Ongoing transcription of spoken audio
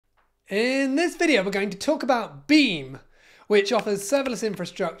In this video, we're going to talk about Beam, which offers serverless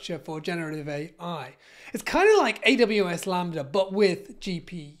infrastructure for generative AI. It's kind of like AWS Lambda, but with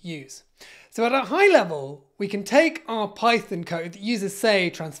GPUs. So at a high level, we can take our Python code that uses, say,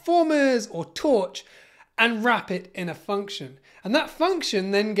 transformers or torch and wrap it in a function. And that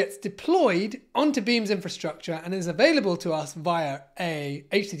function then gets deployed onto Beam's infrastructure and is available to us via a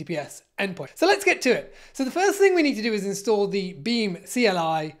HTTPS endpoint. So let's get to it. So the first thing we need to do is install the Beam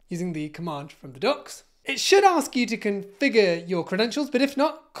CLI using the command from the docs. It should ask you to configure your credentials, but if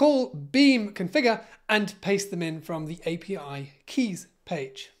not, call Beam configure and paste them in from the API keys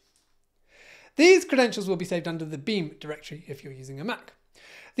page. These credentials will be saved under the Beam directory if you're using a Mac.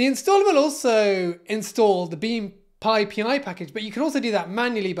 The installer will also install the Beam PI package, but you can also do that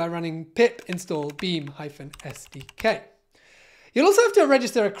manually by running pip install beam-sdk. You'll also have to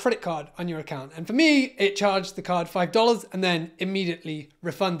register a credit card on your account, and for me it charged the card $5 and then immediately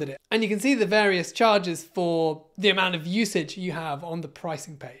refunded it. And you can see the various charges for the amount of usage you have on the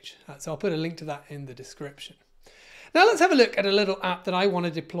pricing page. So I'll put a link to that in the description. Now let's have a look at a little app that I want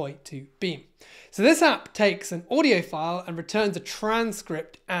to deploy to Beam. So this app takes an audio file and returns a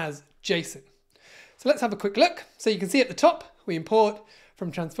transcript as JSON. So let's have a quick look. So you can see at the top, we import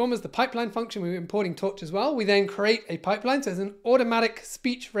from transformers the pipeline function. We're importing torch as well. We then create a pipeline. So it's an automatic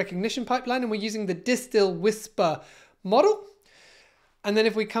speech recognition pipeline, and we're using the distill whisper model. And then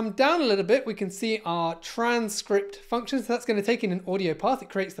if we come down a little bit, we can see our transcript function. So that's going to take in an audio path. It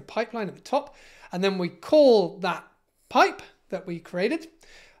creates the pipeline at the top. And then we call that pipe that we created.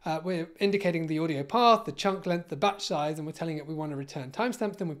 We're indicating the audio path, the chunk length, the batch size, and we're telling it we want to return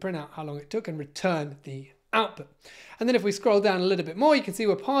timestamp. Then we print out how long it took and return the output. And then if we scroll down a little bit more, you can see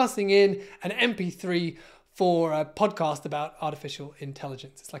we're passing in an MP3 for a podcast about artificial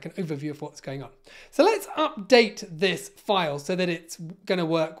intelligence. It's like an overview of what's going on. So let's update this file so that it's going to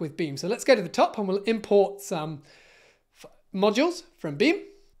work with Beam. So let's go to the top and we'll import some modules from Beam.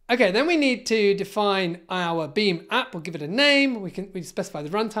 Okay, then we need to define our Beam app. We'll give it a name. We specify the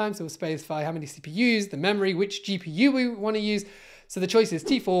runtime, so we'll specify how many CPUs, the memory, which GPU we want to use. So the choice is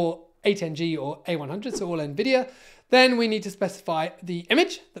T4, A10G, or A100, so all NVIDIA. Then we need to specify the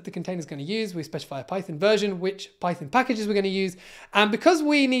image that the container is going to use. We specify a Python version, which Python packages we're going to use. And because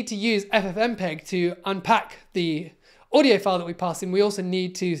we need to use FFmpeg to unpack the audio file that we pass in, we also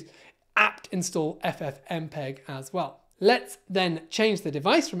need to apt install FFmpeg as well. Let's then change the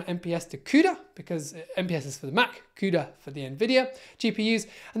device from MPS to CUDA, because MPS is for the Mac, CUDA for the NVIDIA GPUs.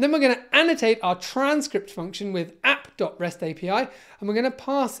 And then we're going to annotate our transcript function with app.rest API. And we're going to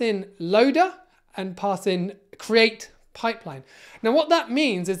pass in loader and pass in create pipeline. Now what that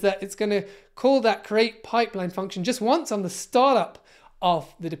means is that it's going to call that create pipeline function just once on the startup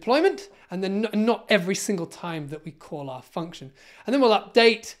of the deployment, and then not every single time that we call our function. And then we'll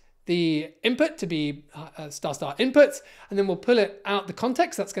update the input to be star inputs, and then we'll pull it out the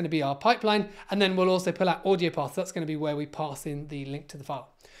context. That's going to be our pipeline. And then we'll also pull out audio paths. That's going to be where we pass in the link to the file.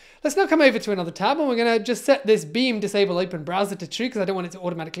 Let's now come over to another tab, and we're going to just set this Beam disable open browser to true, because I don't want it to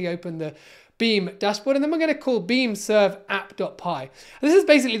automatically open the Beam dashboard. And then we're going to call Beam serve app.py. This is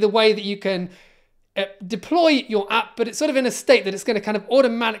basically the way that you can deploy your app, but it's sort of in a state that it's going to kind of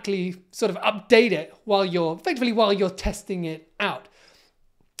automatically sort of update it while you're testing it out.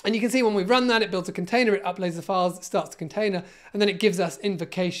 And you can see when we run that, it builds a container, it uploads the files, it starts the container, and then it gives us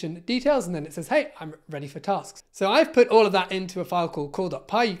invocation details, and then it says, hey, I'm ready for tasks. So I've put all of that into a file called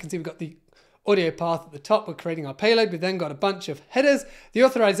call.py. You can see we've got the audio path at the top. We're creating our payload. We've then got a bunch of headers. The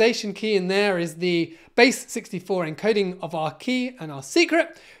authorization key in there is the base 64 encoding of our key and our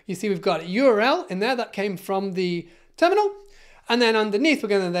secret. You see we've got a URL in there that came from the terminal. And then underneath, we're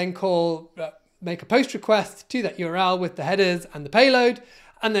going to then make a post request to that URL with the headers and the payload.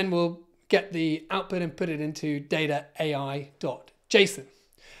 And then we'll get the output and put it into data.ai.json.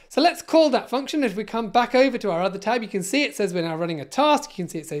 So let's call that function. If we come back over to our other tab, you can see it says we're now running a task. You can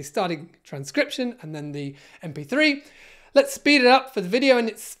see it says starting transcription and then the MP3. Let's speed it up for the video, and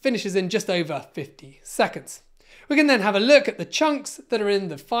it finishes in just over 50 seconds. We can then have a look at the chunks that are in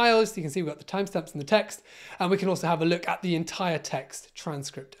the files. You can see we've got the timestamps and the text, and we can also have a look at the entire text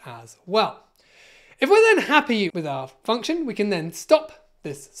transcript as well. If we're then happy with our function, we can then stop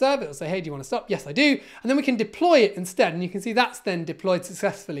this server. It'll say, hey, do you want to stop? Yes, I do. And then we can deploy it instead. And you can see that's then deployed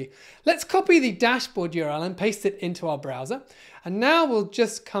successfully. Let's copy the dashboard URL and paste it into our browser. And now we'll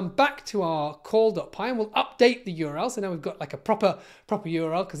just come back to our call.py and we'll update the URL. So now we've got like a proper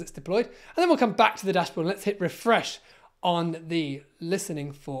URL because it's deployed. And then we'll come back to the dashboard and let's hit refresh on the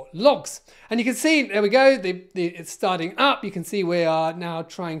listening for logs. And you can see, there we go, it's starting up. You can see we are now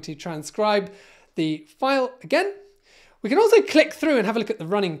trying to transcribe the file again. We can also click through and have a look at the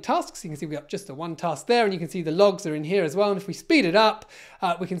running tasks. You can see we've got just the one task there, and you can see the logs are in here as well. And if we speed it up,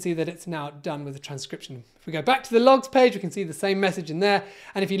 we can see that it's now done with the transcription. If we go back to the logs page, we can see the same message in there.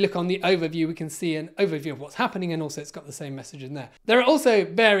 And if you look on the overview, we can see an overview of what's happening, and also it's got the same message in there. There are also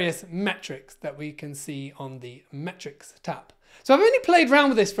various metrics that we can see on the metrics tab. So I've only played around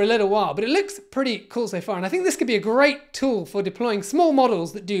with this for a little while, but it looks pretty cool so far. And I think this could be a great tool for deploying small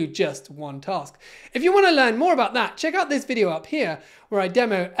models that do just one task. If you want to learn more about that, check out this video up here where I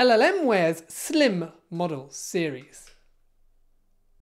demo LLMware's Slim Model series.